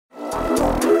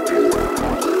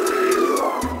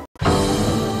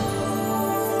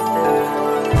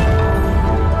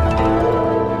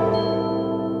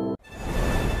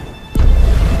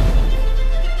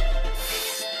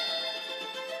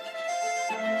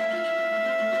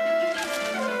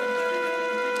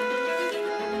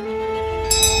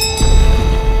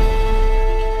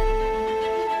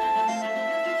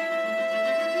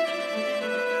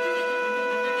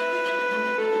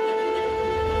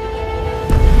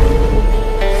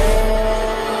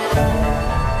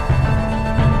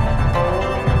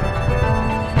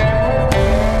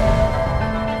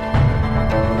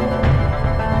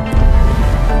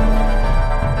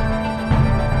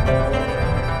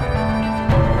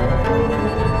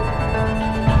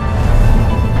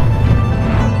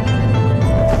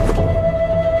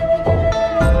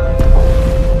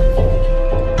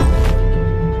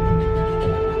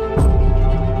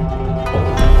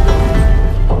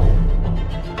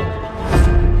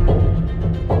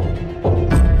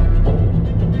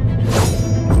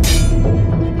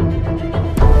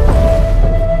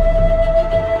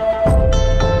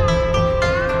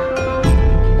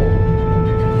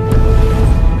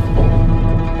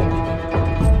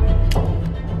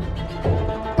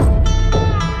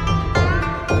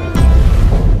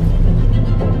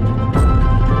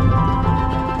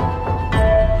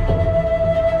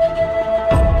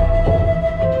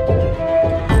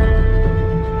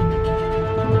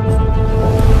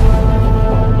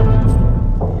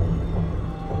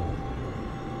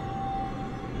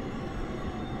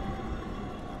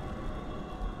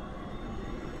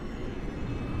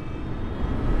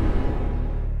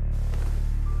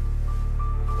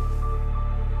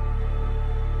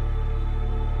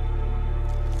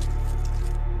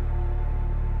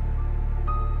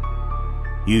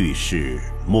遇事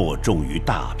莫重于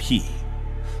大辟，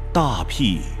大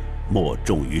辟莫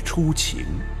重于出情，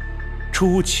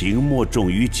出情莫重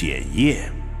于检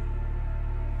验。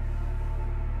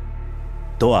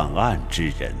断案之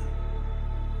人，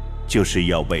就是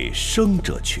要为生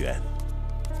者权，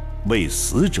为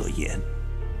死者言。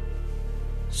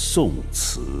宋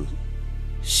慈，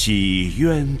洗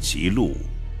冤集录。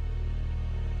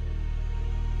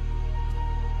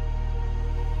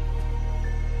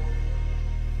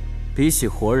比起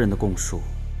活人的供述，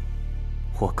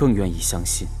我更愿意相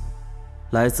信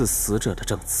来自死者的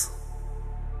证词。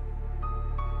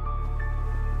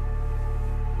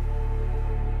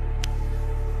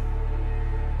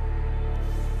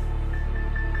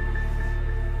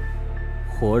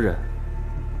活人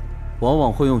往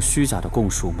往会用虚假的供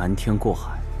述瞒天过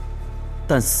海，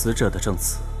但死者的证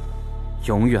词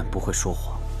永远不会说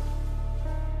谎。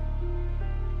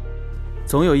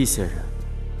总有一些人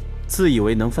自以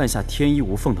为能犯下天衣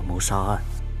无缝的谋杀案，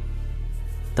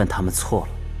但他们错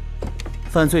了。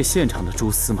犯罪现场的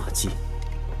蛛丝马迹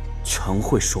全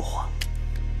会说谎。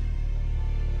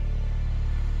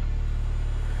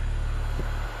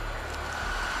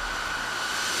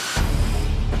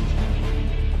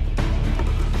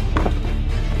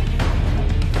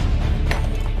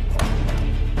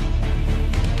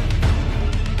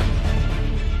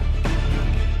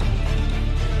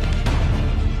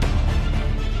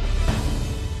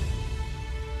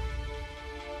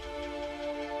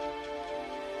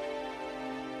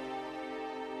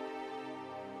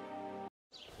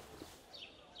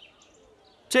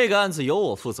这个案子由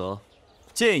我负责，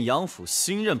建阳府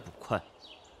新任捕快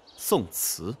宋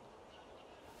慈。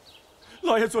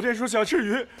老爷昨天说想吃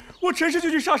鱼，我陈氏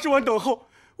就去沙石湾等候。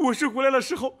午时回来的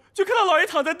时候，就看到老爷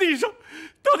躺在地上。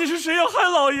到底是谁要害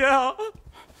老爷啊？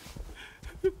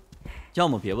要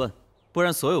么别问，不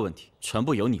然所有问题全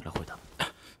部由你来回答。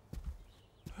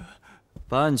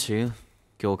把案情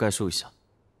给我概述一下。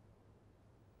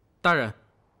大人，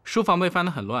书房被翻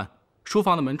得很乱，书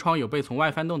房的门窗有被从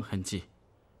外翻动的痕迹。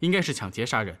应该是抢劫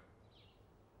杀人。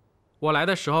我来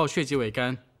的时候血迹未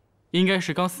干，应该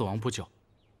是刚死亡不久。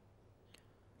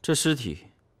这尸体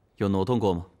有挪动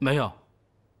过吗？没有。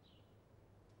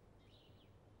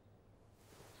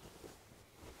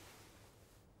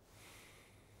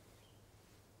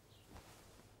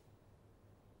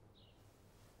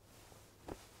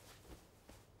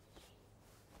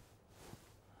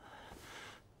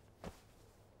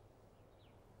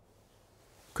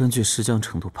根据尸僵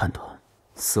程度判断，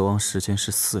死亡时间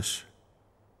是4时。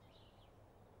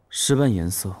尸斑颜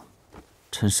色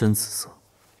呈深紫色。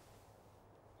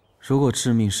如果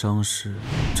致命伤是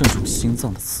正中心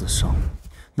脏的刺伤，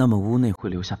那么屋内会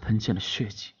留下喷溅的血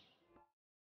迹。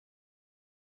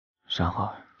然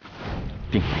而，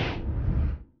并没有。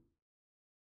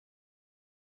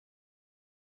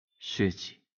血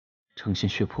迹呈现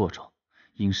血泊状，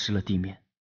浸湿了地面。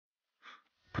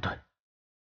不对，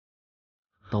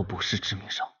都不是致命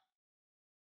伤。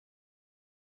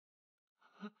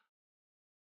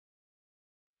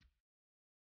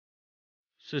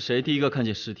是谁第一个看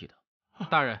见尸体的？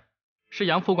大人，是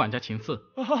杨府管家秦四。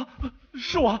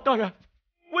是我，大人。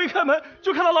我一开门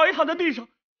就看到老爷躺在地上，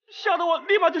吓得我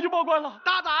立马就去报官了。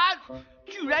大胆！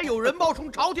居然有人冒充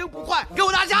朝廷捕快，给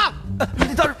我拿下！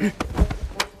大人，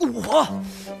我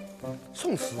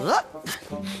宋慈，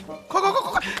快，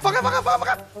放开，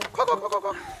快！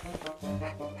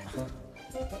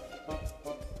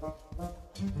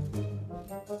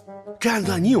这案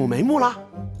子你有眉目了？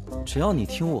只要你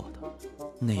听我的，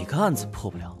哪个案子破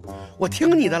不了？我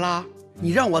听你的啦！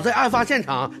你让我在案发现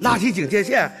场拉起警戒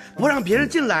线，不让别人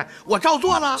进来，我照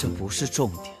做了。这不是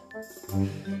重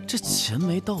点，这钱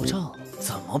没到账，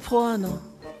怎么破案呢？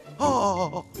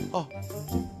哦。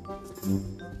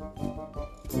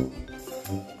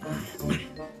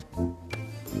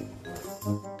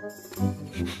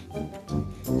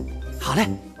好嘞。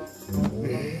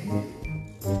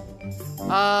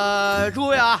诸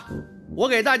位啊，我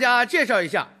给大家介绍一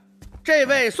下，这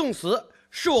位宋慈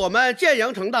是我们建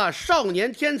阳城的少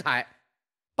年天才，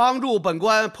帮助本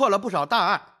官破了不少大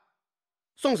案。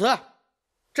宋慈，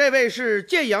这位是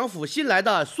建阳府新来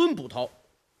的孙捕头。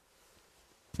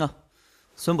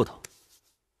孙捕头。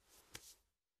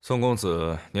宋公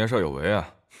子年少有为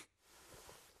啊。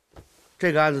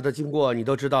这个案子的经过你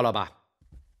都知道了吧？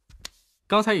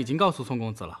刚才已经告诉宋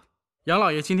公子了。杨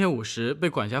老爷今天午时被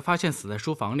管家发现死在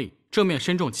书房里，正面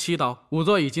身中7刀。仵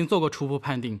作已经做过初步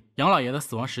判定，杨老爷的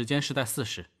死亡时间是在4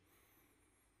时。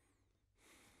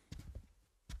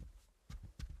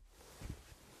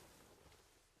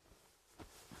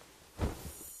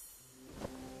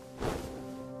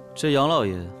这杨老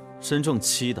爷身中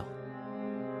7刀，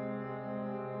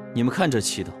你们看这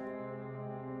七刀，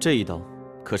这一刀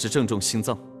可是正中心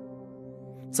脏。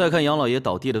再看杨老爷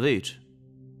倒地的位置，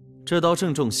这刀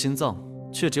正中心脏，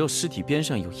却只有尸体边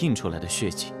上有印出来的血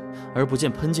迹，而不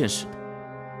见喷溅似的。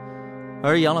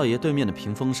而杨老爷对面的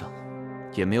屏风上，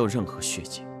也没有任何血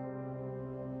迹。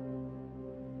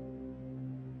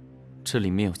这里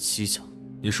面有蹊跷。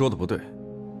你说的不对。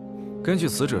根据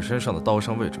死者身上的刀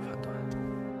伤位置判断，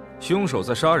凶手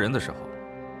在杀人的时候，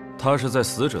他是在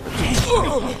死者的正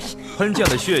面，喷溅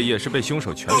的血液是被凶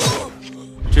手全倒的。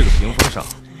这个屏风上，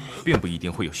并不一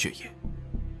定会有血液。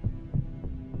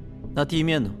那地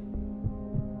面呢？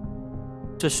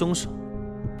这凶手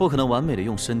不可能完美的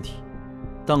用身体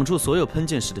挡住所有喷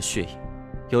溅时的血液，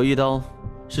有一刀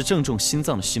是正中心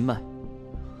脏的心脉，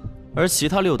而其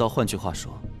他6刀，换句话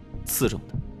说，刺中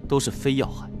的都是非要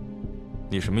害。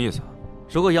你什么意思啊？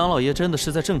如果杨老爷真的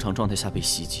是在正常状态下被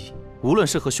袭击，无论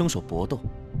是和凶手搏斗，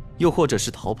又或者是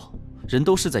逃跑，人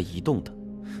都是在移动的，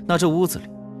那这屋子里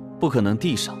不可能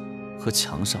地上和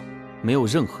墙上没有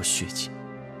任何血迹。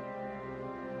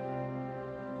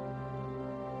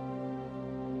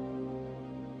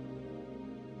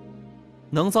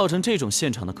能造成这种现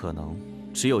场的可能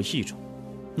只有一种，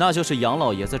那就是杨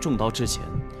老爷在中刀之前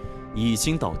已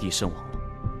经倒地身亡了。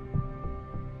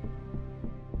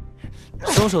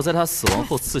凶手在他死亡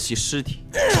后刺袭尸体，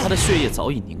他的血液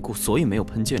早已凝固，所以没有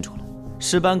喷溅出来。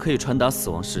尸斑可以传达死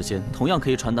亡时间，同样可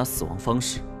以传达死亡方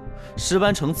式。尸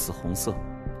斑呈紫红色，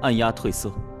按压褪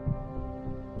色，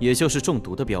也就是中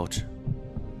毒的标志。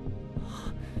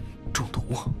中毒。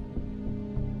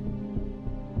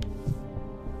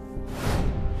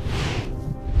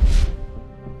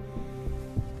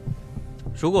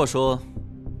如果说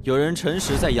有人诚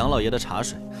实在杨老爷的茶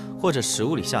水或者食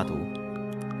物里下毒，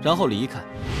然后离开，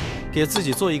给自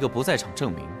己做一个不在场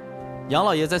证明，杨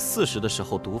老爷在40的时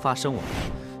候毒发身亡，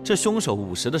这凶手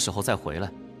50的时候再回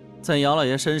来，在杨老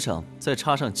爷身上再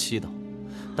插上7刀，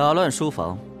打乱书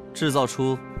房，制造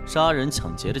出杀人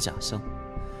抢劫的假象，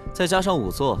再加上仵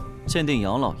作鉴定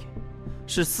杨老爷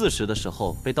是40的时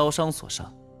候被刀伤所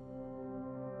杀，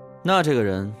那这个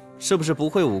人是不是不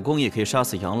会武功也可以杀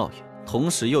死杨老爷，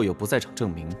同时又有不在场证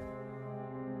明？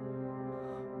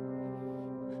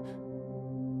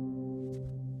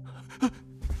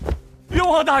冤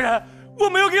枉大人，我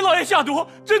没有给老爷下毒，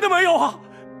真的没有啊！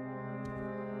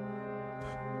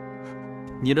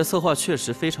你的策划确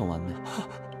实非常完美，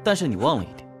但是你忘了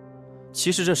一点，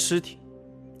其实这尸体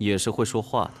也是会说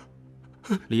话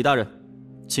的。李大人，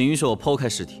请允许我剖开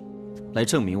尸体，来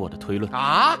证明我的推论。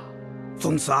啊，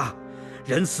宗祠啊，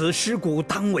人死尸骨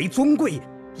当为尊贵，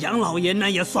杨老爷那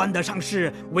也算得上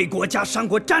是为国家上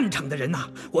过战场的人呐。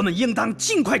我们应当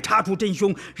尽快查出真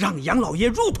凶，让杨老爷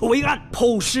入土为安。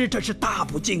剖尸这是大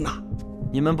不敬啊！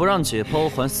你们不让解剖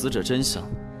还死者真相，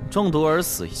中毒而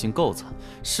死已经够惨，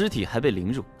尸体还被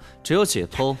凌辱，只有解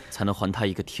剖才能还他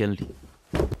一个天理。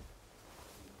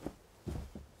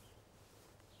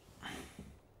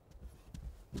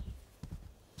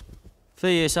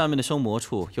肺叶下面的胸膜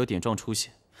处有点状出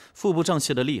血，腹部胀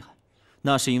气的厉害，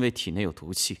那是因为体内有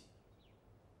毒气。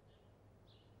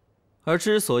而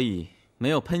之所以没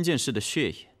有喷溅式的血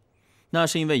液，那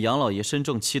是因为杨老爷身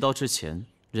中7刀之前，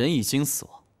人已经死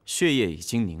亡，血液已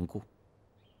经凝固。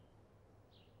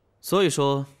所以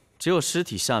说，只有尸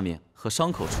体下面和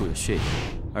伤口处有血液，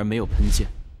而没有喷溅。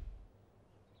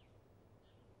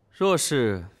若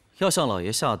是要向老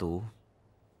爷下毒，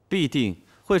必定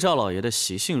会照老爷的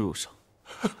习性入手。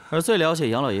而最了解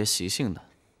杨老爷习性的，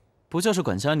不就是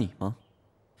管家你吗？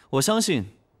我相信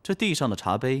这地上的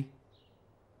茶杯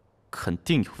肯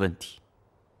定有问题。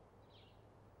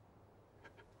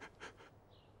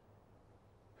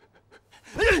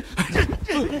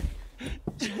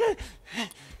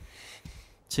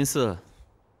秦四，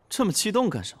这么激动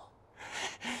干什么？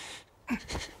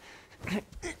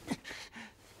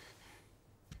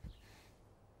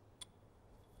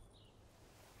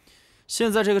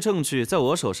现在这个证据在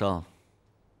我手上，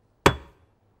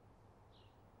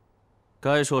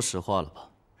该说实话了吧？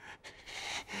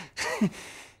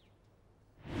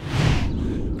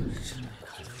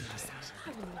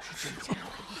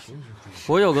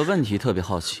我有个问题特别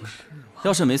好奇，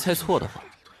要是没猜错的话，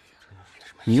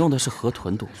你用的是河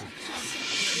豚毒。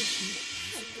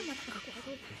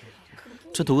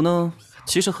这毒呢，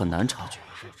其实很难察觉，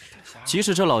即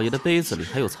使这老爷的杯子里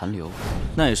还有残留，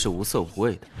那也是无色无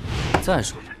味的。再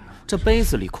说了，这杯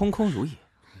子里空空如也。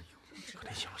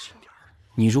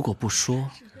你如果不说，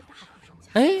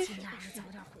哎，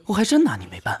我还真拿你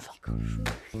没办法。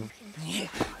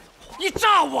你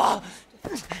诈我！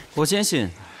我坚信，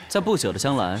在不久的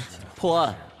将来，破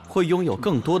案会拥有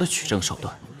更多的取证手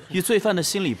段。与罪犯的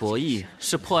心理博弈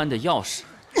是破案的钥匙。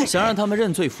想让他们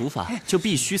认罪伏法，就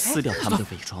必须撕掉他们的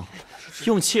伪装，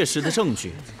用切实的证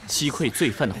据击溃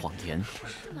罪犯的谎言。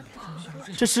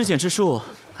这尸检之术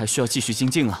还需要继续精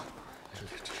进啊。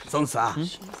宋慈啊，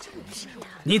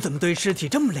你怎么对尸体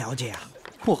这么了解啊？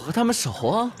我和他们熟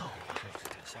啊。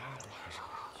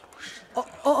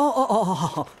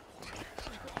哦。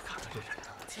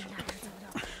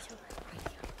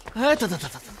哎，等，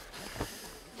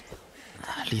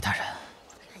李大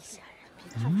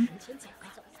人，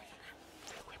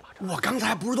我刚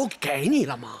才不是都给你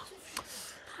了吗？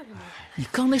你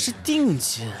刚那是定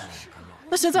金，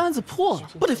那现在案子破了，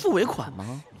不得付尾款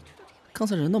吗？刚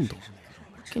才人那么多，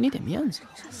给你点面子。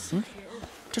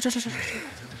这。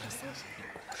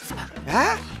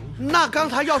哎，那刚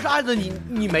才要是案子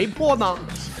你没破呢？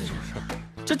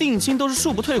这定金都是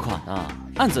恕不退款的，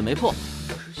案子没破，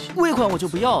尾款我就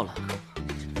不要了。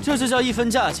这就叫一分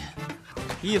价钱，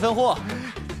一分货。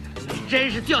你真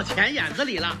是掉钱眼子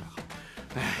里了。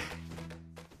哎，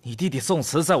你弟弟宋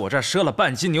慈在我这儿赊了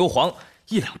半斤牛黄、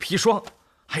1两砒霜，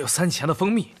还有3钱的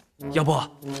蜂蜜，要不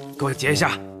给我结一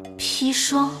下？砒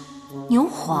霜、牛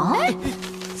黄。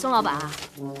宋老板，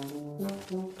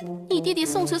你弟弟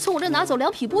宋慈从我这拿走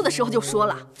凉皮布的时候就说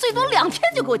了，最多2天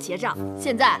就给我结账，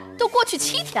现在都过去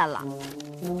7天了。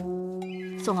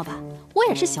宋老板，我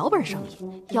也是小本生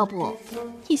意，要不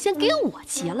你先给我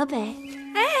结了呗？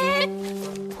哎，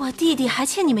我弟弟还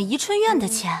欠你们宜春院的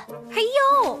钱。哎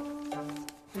呦，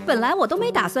本来我都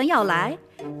没打算要来，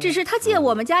只是他借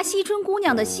我们家惜春姑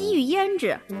娘的西域胭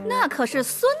脂，那可是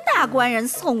孙大官人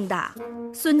送的。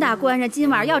孙大官人今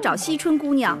晚要找惜春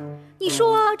姑娘，你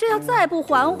说这要再不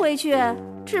还回去，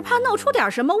只怕闹出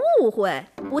点什么误会，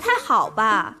不太好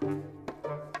吧？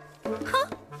哼！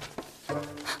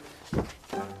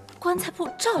棺材铺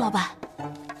赵老板，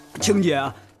青姐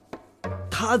啊，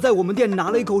他在我们店拿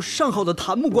了一口上好的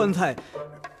檀木棺材，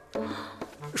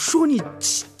说你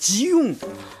急用。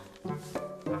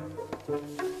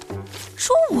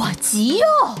说我急用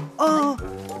啊！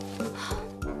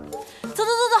走，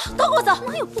都给我走！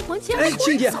哪有不还钱？哎，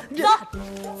青姐，走！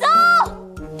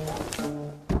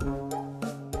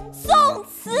宋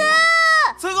慈，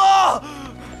慈哥，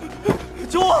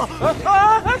救我！何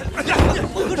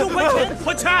处还钱？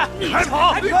还钱！你还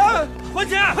跑？还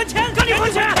钱！还钱！赶紧还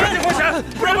钱！赶紧还钱！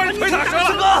不然把你腿打折了！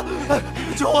慈哥，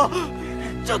救我！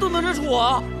这都能认出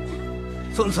我？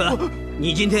宋慈，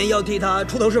你今天要替他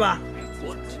出头是吧？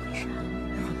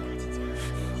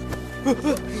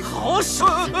好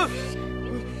小子，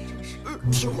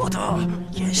听我的，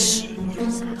演戏，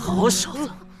好小子，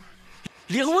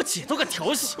连我姐都敢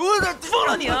调戏，疯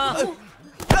了你啊！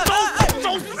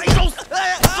找死！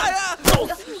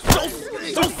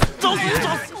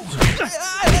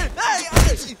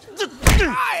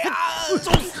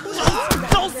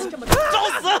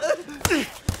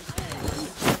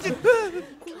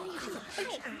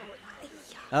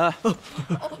哎，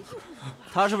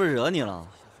他是不是惹你了？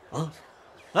啊！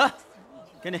来，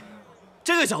给你，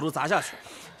这个角度砸下去，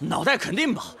脑袋肯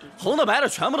定爆，红的白的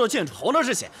全部都溅出，红的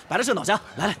是血，白的是脑浆。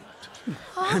来，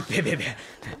别，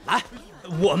来，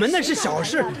我们那是小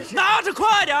事，拿着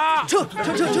快点儿！撤！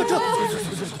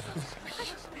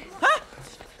哎，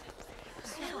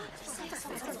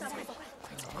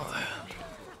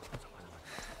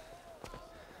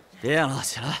别演了，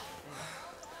起来。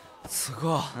此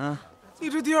哥，你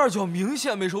这第2脚明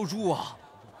显没受住啊！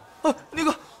那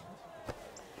个，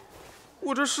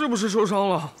我这是不是受伤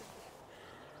了？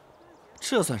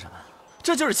这算什么？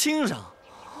这就是轻伤。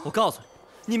我告诉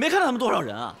你，你没看到他们多少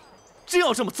人啊？真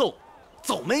要这么揍，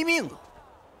早没命了。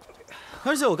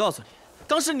而且我告诉你，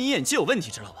当时你演技有问题，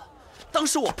知道吧？当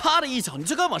时我啪的一脚，你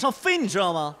就该往上飞，你知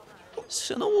道吗？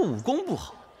显得我武功不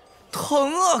好。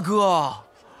疼啊，哥！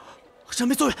人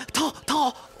没走远，躺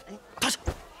好，躺下。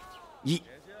1、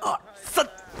2、3，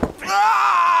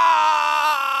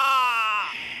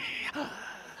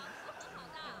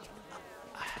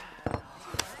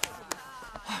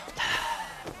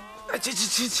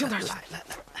轻点，来。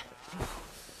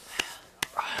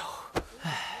哎呦，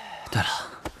对了，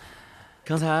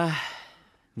刚才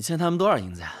你欠他们多少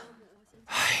银子呀？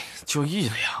就1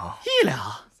两。1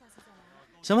两？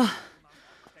行吧，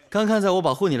看看在我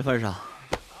保护你的份上，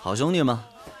好兄弟嘛，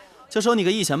就收你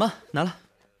个1钱吧，拿来。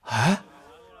哎，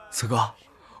此哥，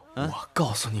我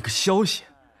告诉你个消息，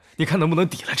你看能不能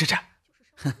抵了这债？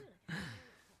哼，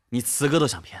你慈哥都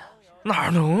想骗？哪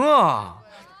能啊！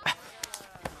哎，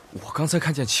我刚才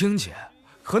看见青姐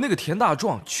和那个田大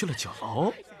壮去了酒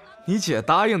楼，你姐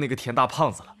答应那个田大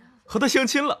胖子了，和他相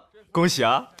亲了。恭喜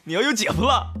啊，你要有姐夫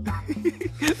了！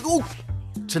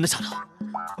真的假的？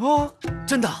啊，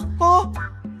真的啊！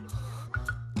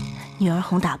女儿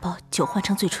红打包，酒换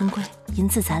成醉春归，银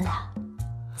子咱俩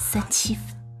37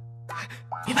分。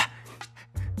明白。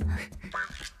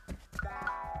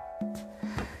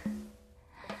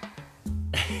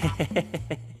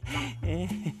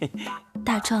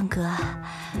大壮哥，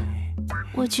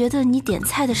我觉得你点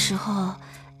菜的时候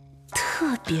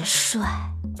特别帅。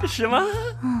是吗？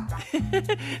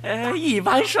一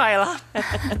般帅了。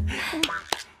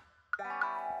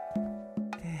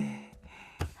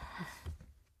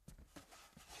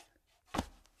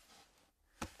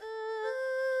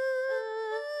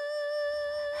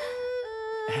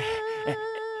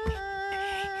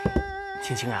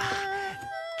青青啊，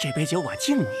这杯酒我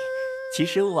敬你。其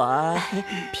实我……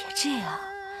别这样，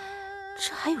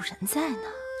这还有人在呢。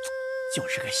就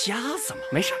是个瞎子嘛，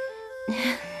没事。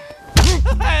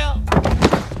哎呀！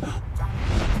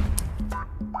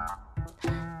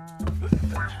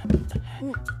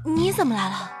你怎么来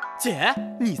了？姐，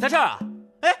你在这儿啊？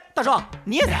哎，大壮，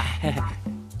你也在？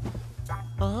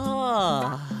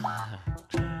哦，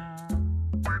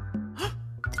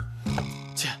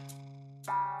姐，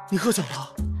你喝酒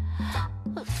了？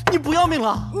你不要命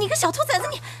了？你个小兔崽子，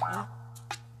你！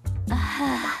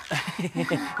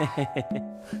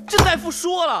甄大夫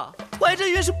说了，怀着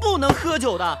孕是不能喝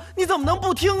酒的，你怎么能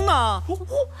不听呢？怀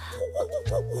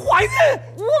孕？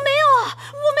我没有啊，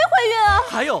我没怀孕啊。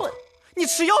还有，你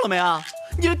吃药了没啊？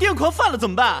你的癫狂犯了怎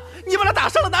么办？你把他打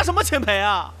伤了，拿什么钱赔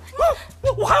啊？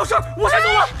我还有事，我先走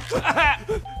了。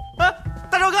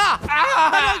大壮哥，大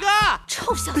壮哥，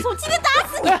臭小子，我今天打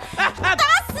死你！打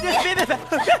死你！别，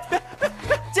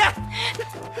姐。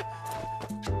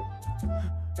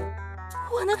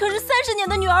我那可是30年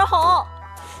的女儿红，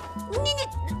你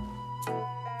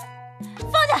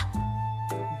放下！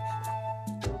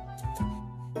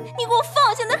你给我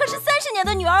放下！那可是30年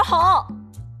的女儿红。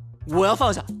我要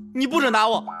放下，你不准打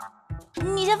我。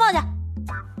你先放下！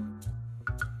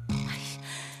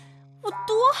我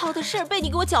多好的事儿被你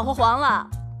给我搅和黄了，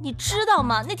你知道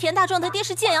吗？那田大壮他爹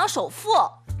是建阳首富。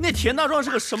那田大壮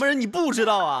是个什么人？你不知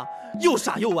道啊？又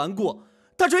傻又顽固。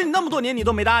他追你那么多年，你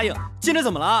都没答应，今天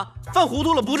怎么了？犯糊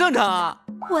涂了不正常啊？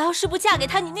我要是不嫁给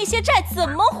他，你那些债怎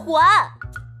么还？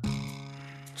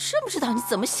真不知道你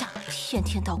怎么想，天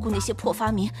天捣鼓那些破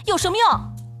发明有什么用？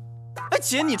哎，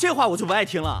姐，你这话我就不爱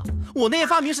听了。我那些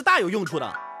发明是大有用处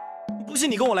的，不信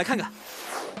你跟我来看看。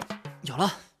有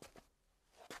了，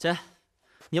姐，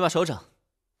你把手掌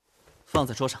放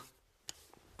在桌上。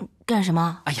干什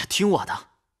么？哎呀，听我的。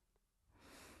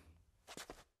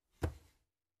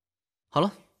好了，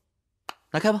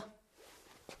来开吧。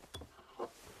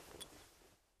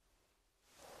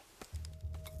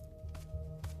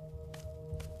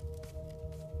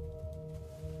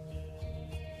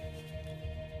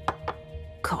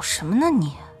搞什么呢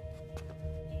你？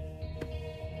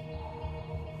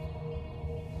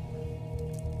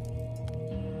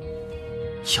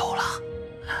有了。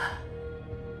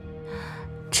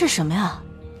这什么呀？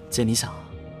姐，你想啊，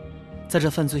在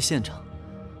这犯罪现场，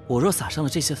我若撒上了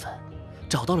这些粉，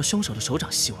找到了凶手的手掌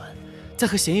细纹，再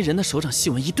和嫌疑人的手掌细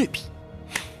纹一对比，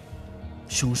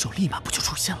凶手立马不就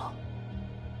出现了？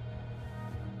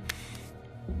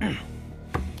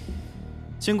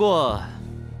经过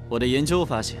我的研究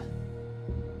发现，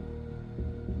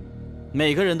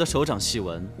每个人的手掌细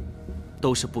纹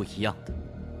都是不一样的。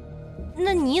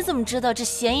那你怎么知道这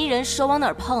嫌疑人手往哪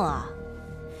儿碰啊？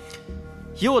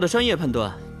以我的专业判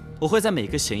断，我会在每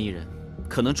个嫌疑人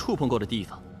可能触碰过的地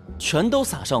方，全都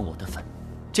撒上我的粉。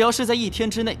只要是在1天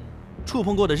之内触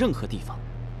碰过的任何地方，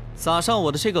撒上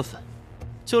我的这个粉，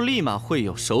就立马会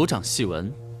有手掌细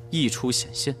纹溢出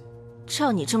显现。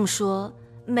照你这么说，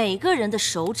每个人的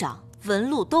手掌纹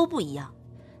路都不一样，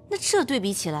那这对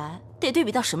比起来，得对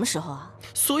比到什么时候啊？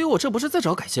所以我这不是在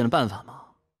找改进的办法吗？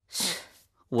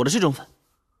我的这种粉，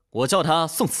我叫它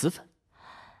宋瓷粉。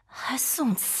还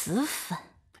宋瓷粉？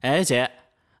哎，姐，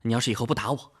你要是以后不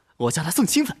打我，我叫它宋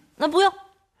青粉。那不用。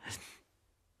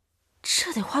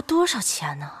这得花多少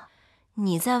钱呢？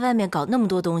你在外面搞那么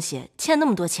多东西，欠那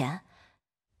么多钱，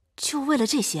就为了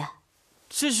这些？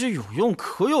这是有用，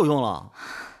可有用了。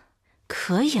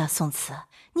可以啊，宋慈，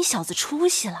你小子出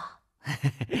息了。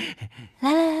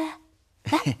来，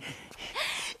你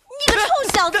个臭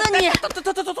小子，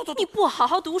你不好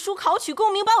好读书，考取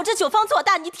功名，把我这酒坊做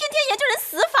大，你天天研究人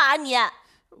死法啊你！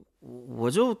我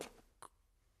就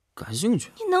感兴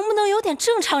趣。你能不能有点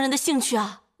正常人的兴趣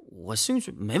啊？我兴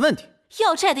趣没问题。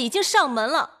要债的已经上门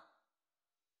了，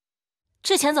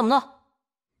这钱怎么弄？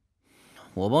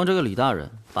我帮这个李大人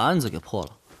把案子给破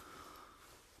了，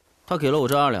他给了我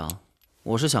这2两，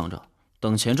我是想着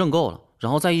等钱挣够了，然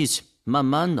后再一起慢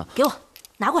慢的。给我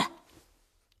拿过来。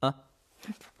啊，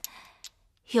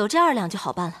有这2两就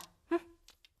好办了。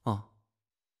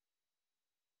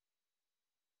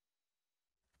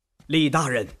李大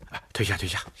人，退下，退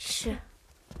下。是。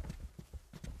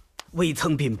未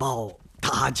曾禀报，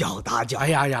大叫大叫。哎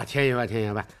呀，田员外，田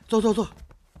员外，坐坐坐。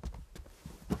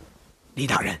李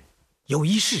大人，有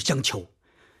一事相求。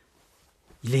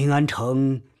临安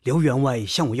城刘员外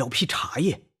向我要批茶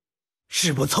叶，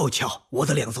事不凑巧，我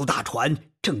的2艘大船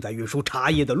正在运输茶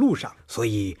叶的路上，所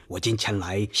以我今前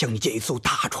来向你借一艘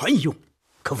大船用，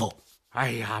可否？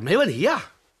哎呀，没问题呀。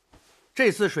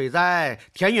这次水灾，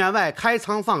田员外开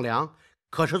仓放粮，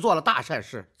可是做了大善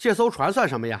事。借艘船算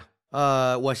什么呀？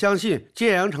我相信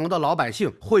建阳城的老百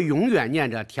姓会永远念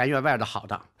着田员外的好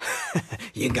的。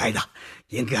应该的，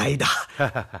应该的，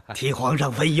替皇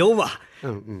上分忧吧。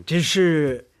只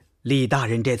是李大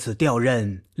人这次调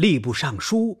任吏部尚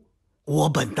书，我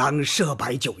本当设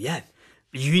摆酒宴，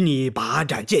与你把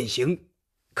盏饯行。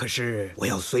可是我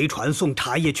要随船送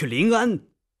茶叶去临安，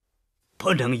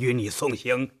不能与你送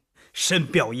行，深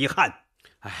表遗憾。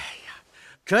哎呀，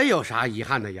这有啥遗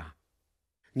憾的呀？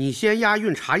你先押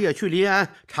运茶叶去临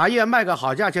安，茶叶卖个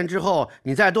好价钱之后，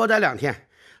你再多待2天。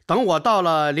等我到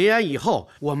了临安以后，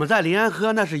我们在临安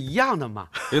喝，那是一样的嘛。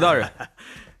李大人，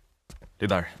李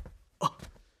大人，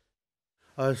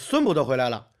孙捕头回来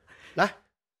了，来，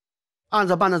案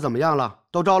子办得怎么样了？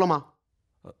都招了吗？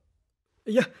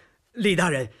呀，李大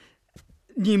人，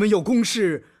你们有公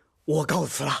事，我告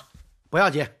辞了。不要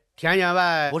紧，田员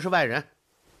外不是外人，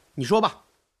你说吧。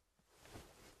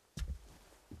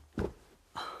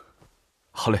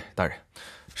好嘞，大人，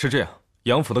是这样，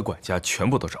杨府的管家全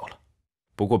部都招了。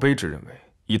不过卑职认为，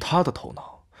以他的头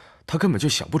脑，他根本就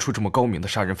想不出这么高明的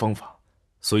杀人方法，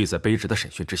所以在卑职的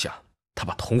审讯之下，他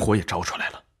把同伙也招出来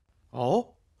了。哦，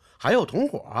还有同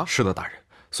伙啊？是的，大人。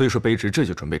所以说卑职这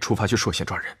就准备出发去歙县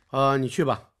抓人。你去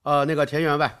吧。那个田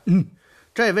员外，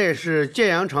这位是建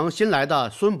阳城新来的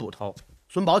孙捕头，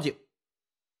孙宝景。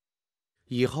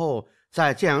以后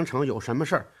在建阳城有什么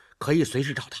事儿，可以随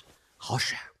时找他，好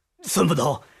使。孙捕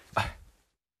头，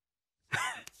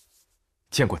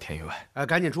见过田员外。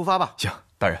赶紧出发吧。行，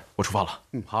大人，我出发了。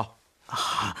好。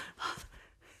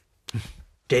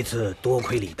这次多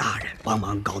亏李大人帮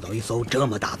忙搞到一艘这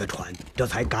么大的船，这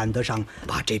才赶得上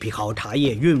把这批好茶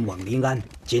叶运往临安。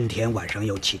今天晚上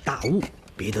又起大雾，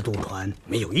别的渡船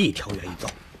没有一条愿意走，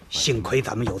幸亏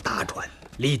咱们有大船，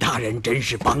李大人真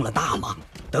是帮了大忙。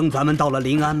等咱们到了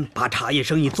临安，把茶叶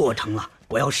生意做成了，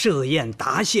我要设宴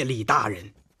答谢李大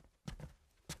人。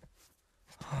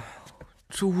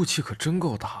这雾气可真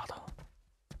够大的，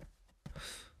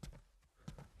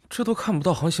这都看不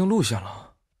到航行路线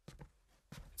了。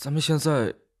咱们现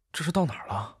在这是到哪儿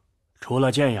了？除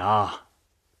了建阳，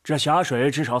这峡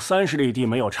水至少30里地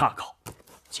没有岔口，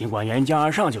尽管沿江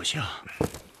而上就行。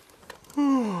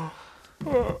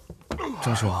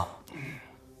张叔，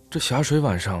这峡水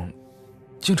晚上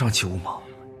经常起雾吗？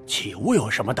起雾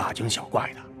有什么大惊小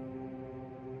怪的？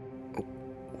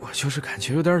我就是感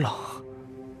觉有点冷。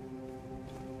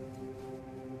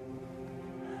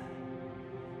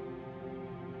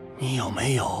你有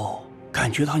没有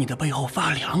感觉到你的背后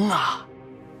发凉啊？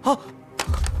啊！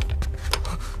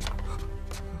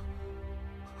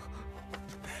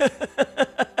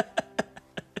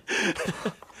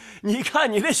你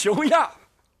看你那熊样！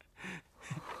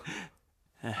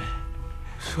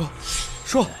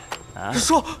说，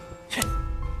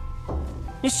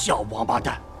你小王八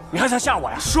蛋，你还想吓我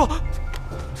呀？说，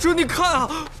你看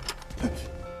啊！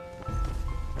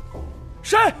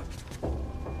谁？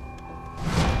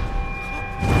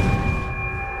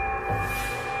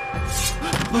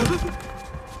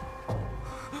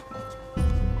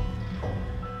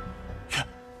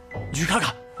你去看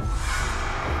看。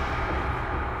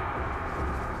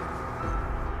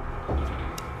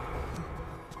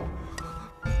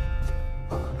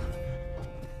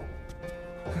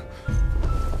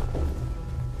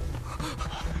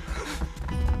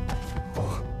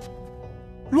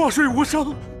落水无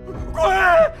声，鬼！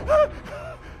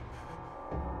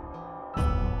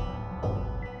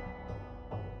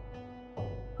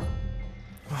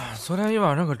昨天一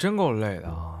晚上可真够累的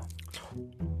啊！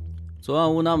昨晚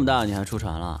雾那么大，你还出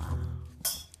船了？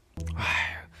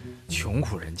哎，穷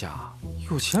苦人家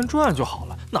有钱赚就好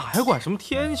了，哪还管什么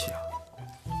天气啊？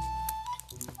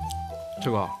志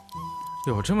哥，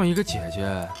有这么一个姐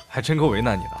姐，还真够为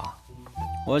难你的啊！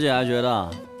我姐还觉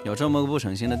得有这么个不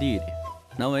省心的弟弟，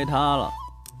难为她了。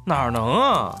哪能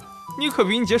啊？你可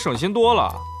比你姐省心多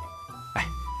了。哎，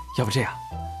要不这样，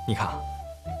你看啊，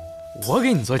我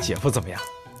给你做姐夫怎么样？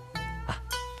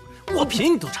我便宜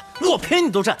你都占，我便宜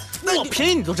你都占，我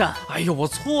便宜你都占。哎呦，我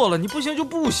错了，你不行就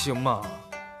不行嘛。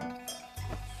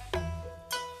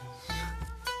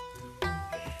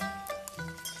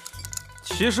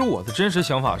其实我的真实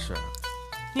想法是，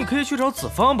你可以去找子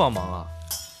方帮忙啊。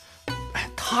哎，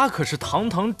他可是堂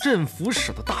堂镇抚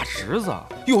使的大侄子，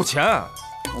有钱。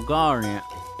我告诉你，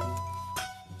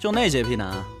就那洁癖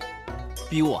男，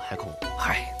比我还抠。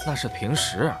嗨，那是平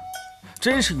时，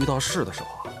真是遇到事的时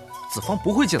候啊，子方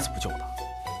不会见死不救的。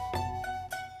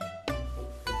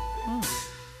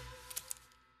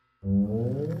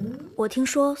我听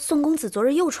说宋公子昨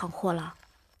日又闯祸了，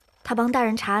他帮大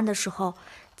人查案的时候，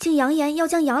竟扬言要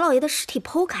将杨老爷的尸体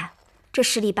剖开，这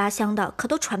十里八乡的可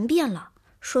都传遍了，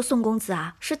说宋公子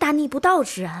啊是大逆不道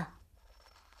之人。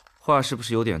话是不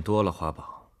是有点多了，花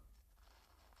宝？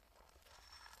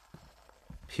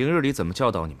平日里怎么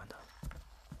教导你们的？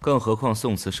更何况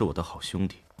宋慈是我的好兄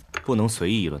弟，不能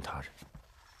随意议论他人。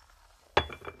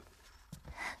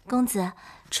公子，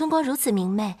春光如此明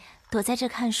媚，躲在这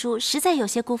看书，实在有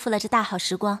些辜负了这大好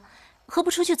时光，何不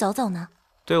出去走走呢？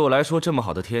对我来说，这么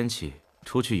好的天气，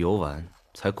出去游玩，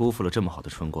才辜负了这么好的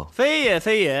春光。非也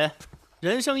非也，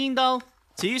人生应当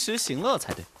及时行乐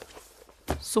才对。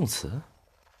宋慈，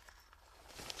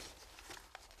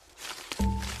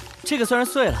这个虽然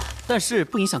碎了，但是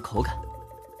不影响口感。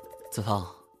子方，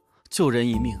救人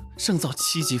一命胜造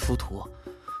7级浮屠，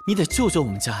你得救救我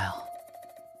们家呀！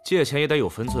借钱也得有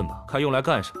分寸吧，看用来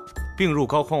干什么。病入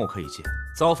膏肓我可以借，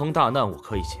遭逢大难我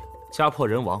可以借，家破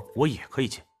人亡我也可以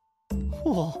借。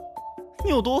哇，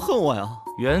你有多恨我呀？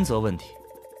原则问题，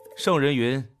圣人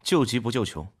云：救急不救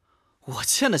穷。我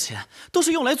欠的钱都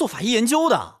是用来做法医研究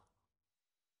的。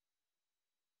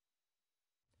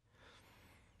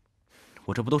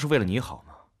我这不都是为了你好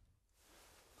吗？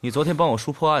你昨天帮我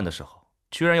疏破案的时候，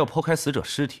居然要剖开死者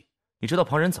尸体，你知道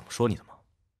旁人怎么说你的吗？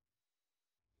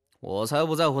我才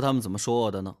不在乎他们怎么说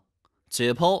我的呢。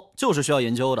解剖就是需要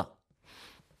研究的。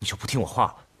你就不听我话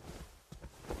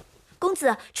了？公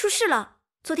子，出事了！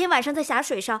昨天晚上在峡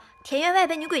水上，田员外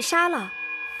被女鬼杀了。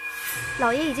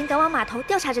老爷已经赶往码头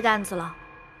调查这个案子了。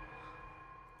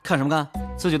看什么看？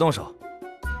自己动手！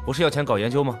不是要钱搞研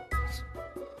究吗？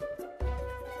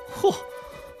嚯！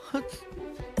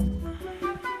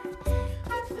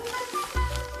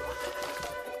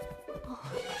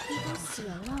死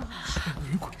人了！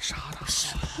女鬼杀的，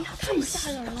谁呀？这么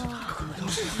吓人了！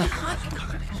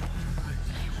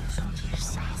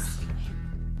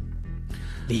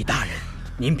李大人，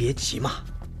您别急嘛。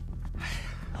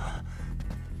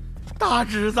大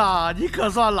侄子，你可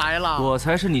算来了！我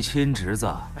才是你亲侄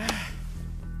子。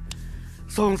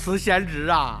宋慈贤侄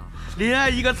啊，临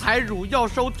安一个财主要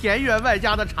收田员外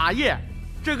家的茶叶，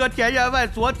这个田员外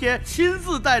昨天亲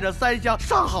自带着3箱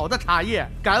上好的茶叶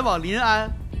赶往临安，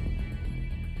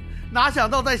哪想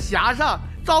到在峡上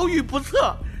遭遇不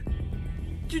测，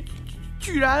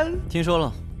居然听说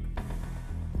了，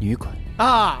女鬼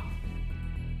啊！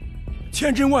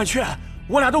千真万确，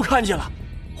我俩都看见了，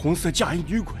红色嫁衣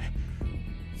女鬼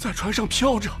在船上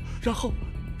飘着，然后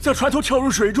在船头跳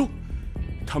入水中，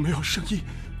她没有声音，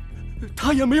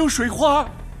她也没有水花，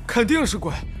肯定是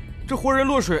鬼。这活人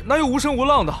落水哪有无声无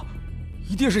浪的？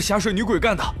一定是峡水女鬼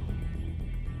干的。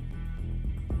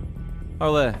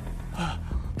二位，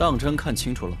当真看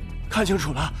清楚了？看清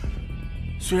楚了，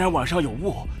虽然晚上有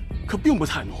雾，可并不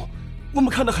太浓，我们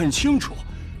看得很清楚。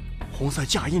红色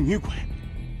嫁衣女鬼，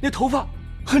那头发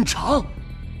很长。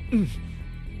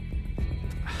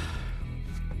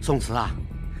宋慈啊，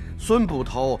孙捕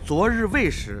头昨日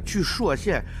未时去朔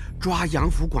县抓杨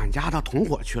府管家的同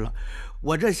伙去了，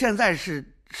我这现在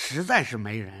实在是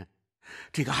没人，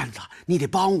这个案子你得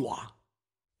帮我。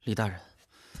李大人，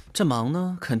这忙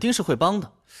呢肯定是会帮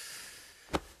的，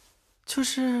就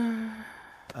是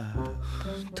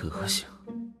德行。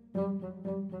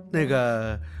那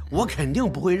个，我肯定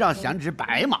不会让贤侄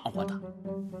白忙活的。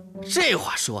这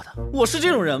话说的，我是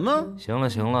这种人吗？行了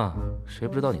行了，谁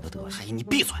不知道你的德行？哎，你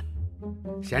闭嘴！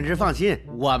贤侄放心，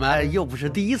我们又不是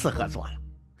第一次合作了。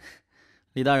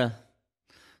李大人，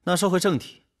那说回正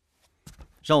题，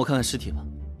让我看看尸体吧。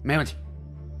没问题。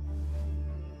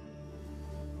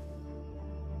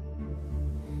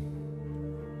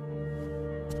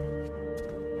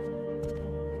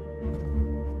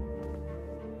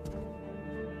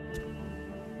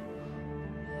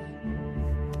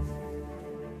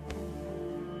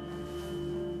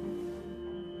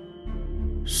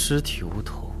尸体无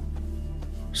头，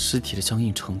尸体的僵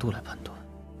硬程度来判断。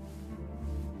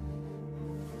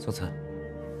宋慈，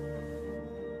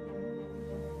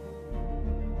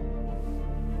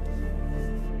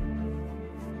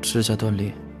指甲断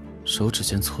裂，手指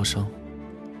间挫伤，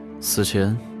死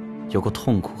前有过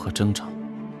痛苦和挣扎。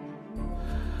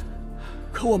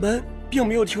可我们并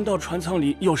没有听到船舱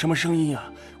里有什么声音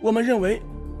啊，我们认为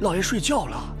老爷睡觉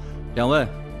了。两位，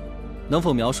能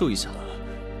否描述一下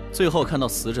最后看到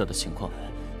死者的情况？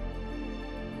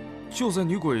就在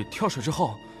女鬼跳水之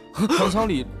后，船舱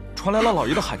里传来了老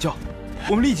爷的喊叫，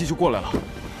我们立即就过来了。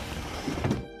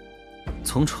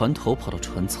从船头跑到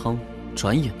船舱，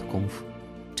转眼的功夫，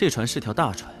这船是条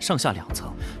大船，上下2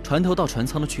层，船头到船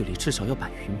舱的距离至少要100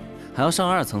余米，还要上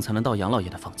2层才能到杨老爷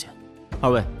的房间。二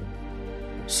位，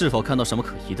是否看到什么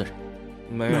可疑的人？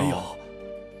没有。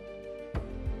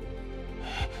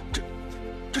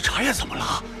这茶叶怎么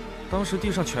了？当时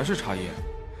地上全是茶叶，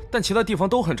但其他地方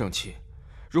都很整齐。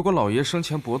如果老爷生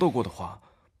前搏斗过的话，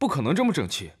不可能这么整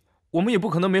齐，我们也不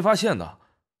可能没发现的。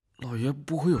老爷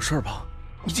不会有事儿吧？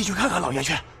你进去看看老爷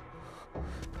去。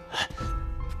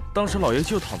当时老爷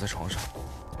就躺在床上，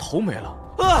头没了。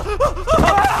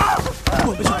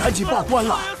我们就赶紧报官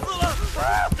了。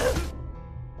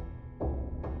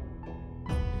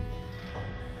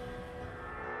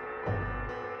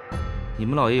你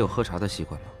们老爷有喝茶的习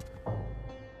惯吗？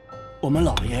我们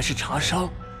老爷是茶商，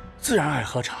自然爱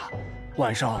喝茶，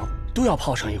晚上都要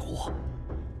泡上一壶。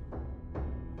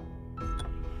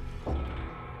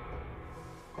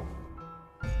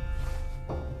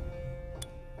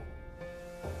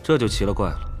这就奇了怪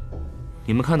了，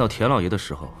你们看到田老爷的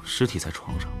时候，尸体在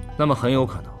床上，那么很有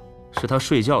可能是他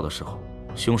睡觉的时候，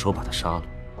凶手把他杀了，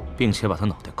并且把他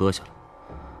脑袋割下来。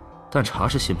但茶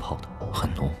是新泡的，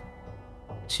很浓，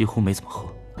几乎没怎么喝。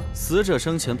死者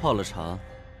生前泡了茶，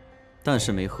但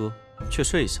是没喝，却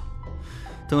睡下了。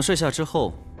等睡下之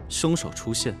后，凶手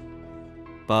出现，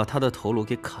把他的头颅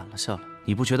给砍了下来。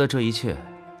你不觉得这一切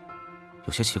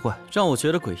有些奇怪？让我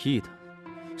觉得诡异的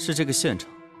是这个现场。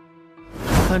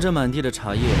看着满地的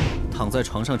茶叶，躺在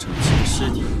床上整齐的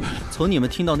尸体，从你们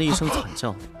听到那一声惨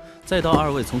叫，再到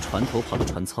2位从船头跑到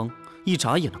船舱，一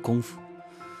眨眼的功夫，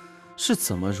是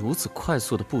怎么如此快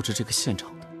速地布置这个现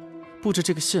场的？布置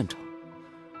这个现场，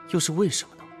又是为什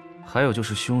么呢？还有就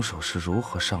是凶手是如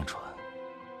何上船，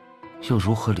又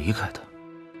如何离开的？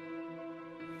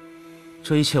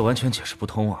这一切完全解释不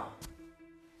通啊！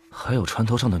还有船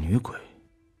头上的女鬼，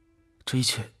这一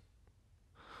切……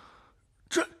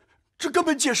这根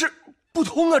本解释不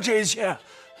通啊！这一切，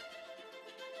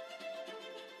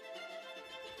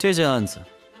这件案子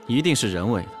一定是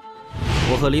人为的。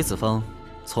我和李子芳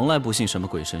从来不信什么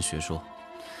鬼神学说，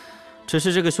只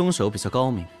是这个凶手比较高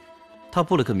明，他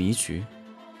布了个迷局，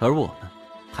而我们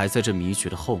还在这迷局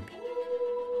的后面。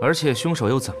而且凶手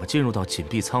又怎么进入到紧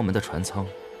闭舱门的船舱，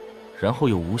然后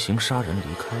又无形杀人离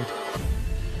开的？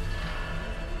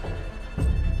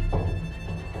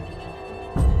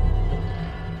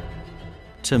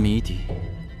这谜底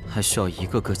还需要一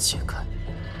个个解开。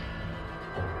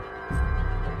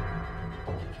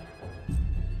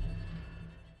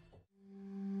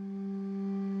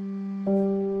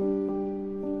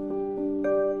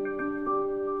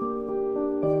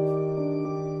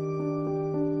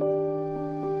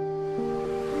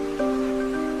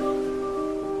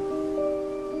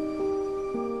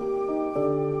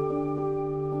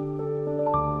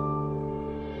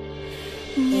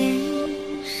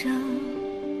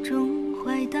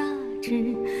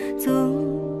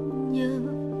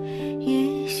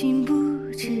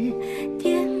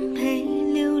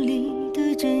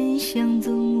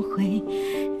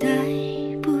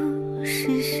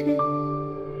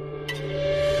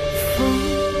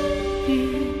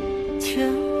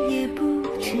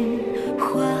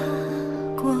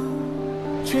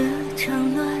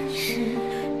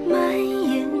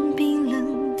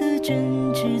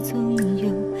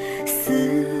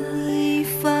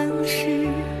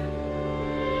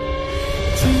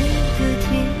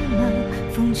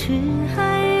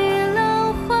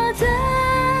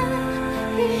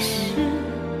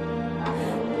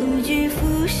无惧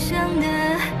浮上的，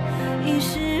于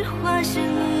是化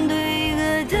身对